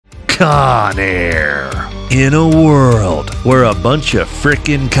Con Air. In a world where a bunch of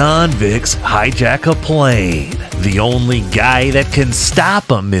frickin' convicts hijack a plane, the only guy that can stop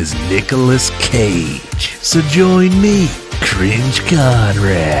them is Nicolas Cage. So join me, Cringe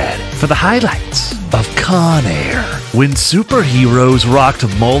Conrad, for the highlights of Con Air. When superheroes rocked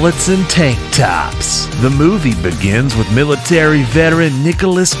mullets and tank tops, the movie begins with military veteran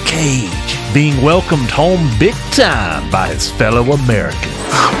Nicolas Cage being welcomed home big time by his fellow Americans.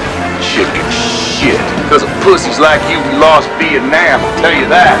 Chicken shit. Because of pussies like you, we lost Vietnam, I'll tell you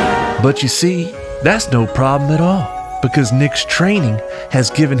that. But you see, that's no problem at all, because Nick's training has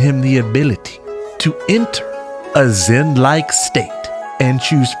given him the ability to enter a Zen-like state and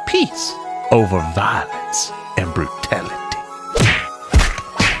choose peace over violence and brutality.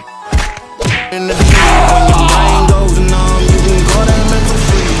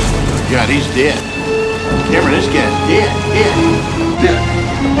 God, he's dead. Cameron, this guy's dead. Dead.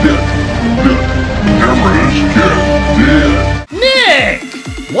 Cameron, this guy's dead. Nick!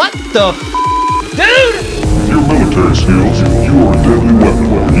 What the dude? Your military skills, you are a deadly weapon,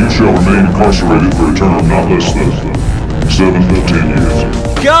 and you shall remain incarcerated for a term of not less than 7 to 10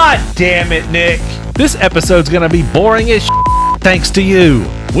 years. God damn it, Nick! This episode's gonna be boring as thanks to you.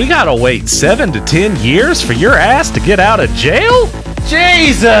 We gotta wait 7 to 10 years for your ass to get out of jail?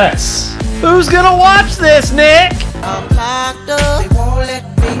 Jesus! Who's gonna watch this, Nick? I'm locked up. They won't let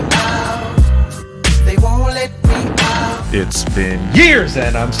me out. They won't let me out. It's been years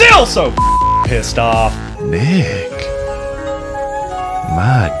and I'm still so pissed off. Nick.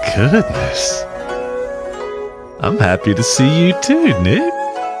 My goodness. I'm happy to see you too, Nick.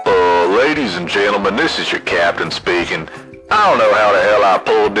 Ladies and gentlemen, this is your captain speaking. I don't know how the hell I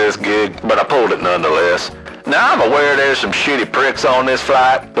pulled this gig, but I pulled it nonetheless. Now, I'm aware there's some shitty pricks on this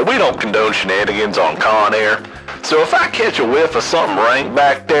flight, but we don't condone shenanigans on Con Air. So if I catch a whiff of something rank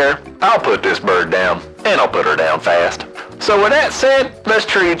back there, I'll put this bird down, and I'll put her down fast. So with that said, let's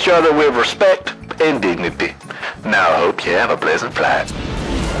treat each other with respect and dignity. Now I hope you have a pleasant flight.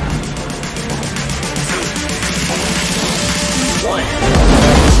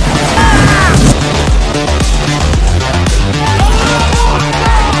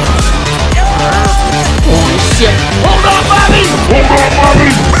 Holy shit. Hold on, Bobby!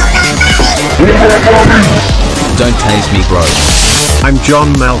 Don't tase me, bro. I'm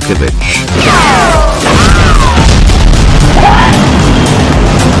John Malkovich.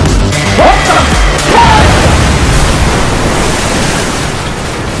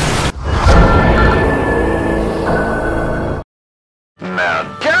 Now,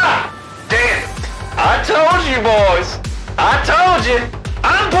 God damn it! I told you, boys. I told you.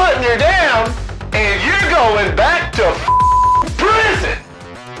 I'm putting her down, and you're going back to prison.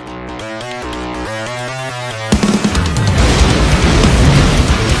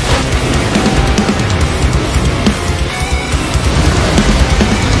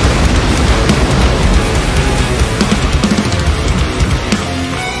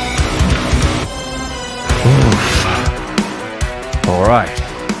 All right.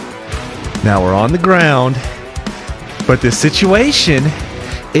 Now we're on the ground, but the situation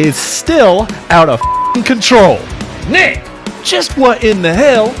is still out of control. Nick, just what in the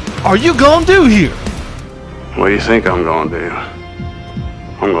hell are you gonna do here? What do you think I'm gonna do?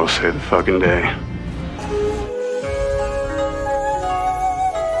 I'm gonna save the fucking day.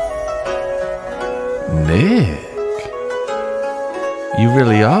 Nick, you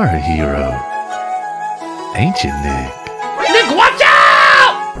really are a hero, ain't you, Nick? Nick, watch out!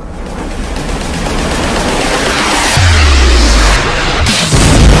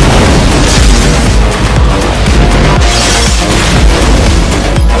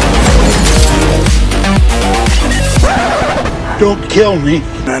 Don't kill me.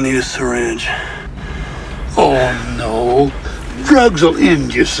 I need a syringe. Oh, no. Drugs will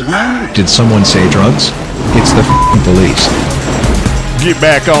end you, son. Did someone say drugs? It's the f***ing police. Get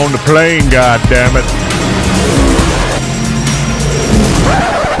back on the plane, goddammit.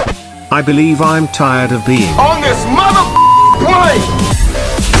 I believe I'm tired of being On this mother plane!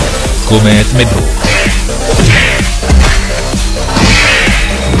 Come med bro.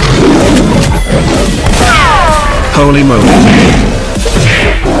 holy moly.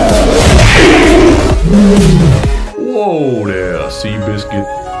 Whoa there, Seabiscuit.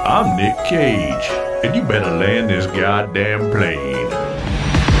 I'm Nic Cage, and you better land this goddamn plane.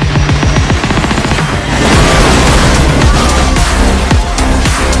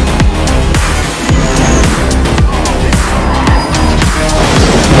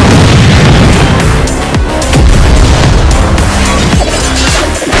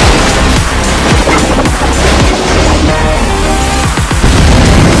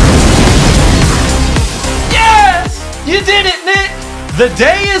 You did it, Nick! The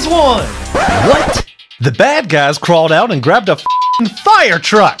day is won! What? The bad guys crawled out and grabbed a f***ing fire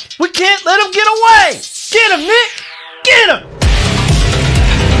truck! We can't let them get away! Get him, Nick! Get him!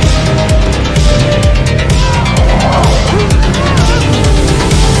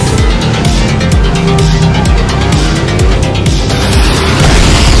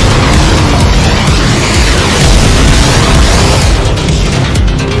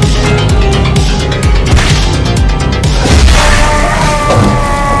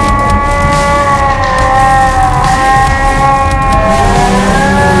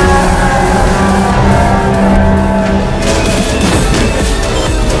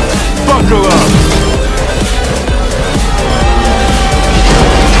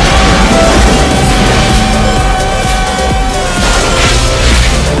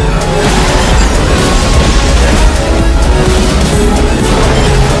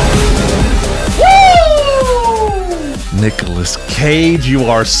 Nicolas Cage, you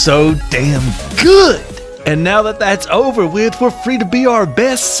are so damn good! And now that that's over with, we're free to be our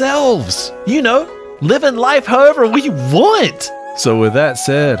best selves. You know, living life however we want. So with that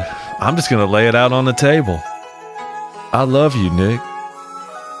said, I'm just gonna lay it out on the table. I love you, Nick.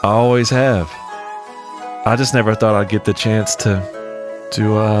 I always have. I just never thought I'd get the chance to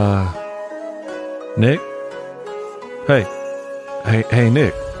Nick? Hey,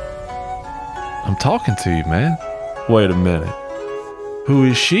 Nick. I'm talking to you, man. Wait a minute. Who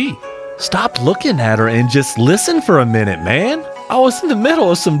is she? Stop looking at her and just listen for a minute, man. I was in the middle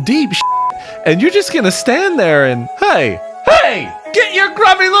of some deep shit, and you're just gonna stand there and, hey, get your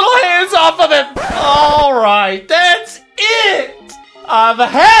grubby little hands off of him. All right, that's it. I've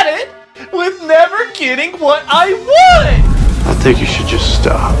had it with never getting what I wanted. I think you should just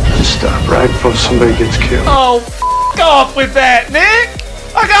stop. Just stop right before somebody gets killed. Oh, f off with that, Nick.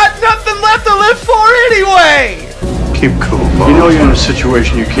 I got nothing left to live for anyway. Keep cool, boss. You know you're in a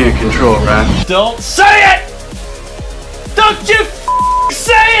situation you can't control, right? Don't say it! Don't you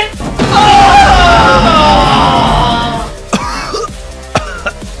say it! Oh!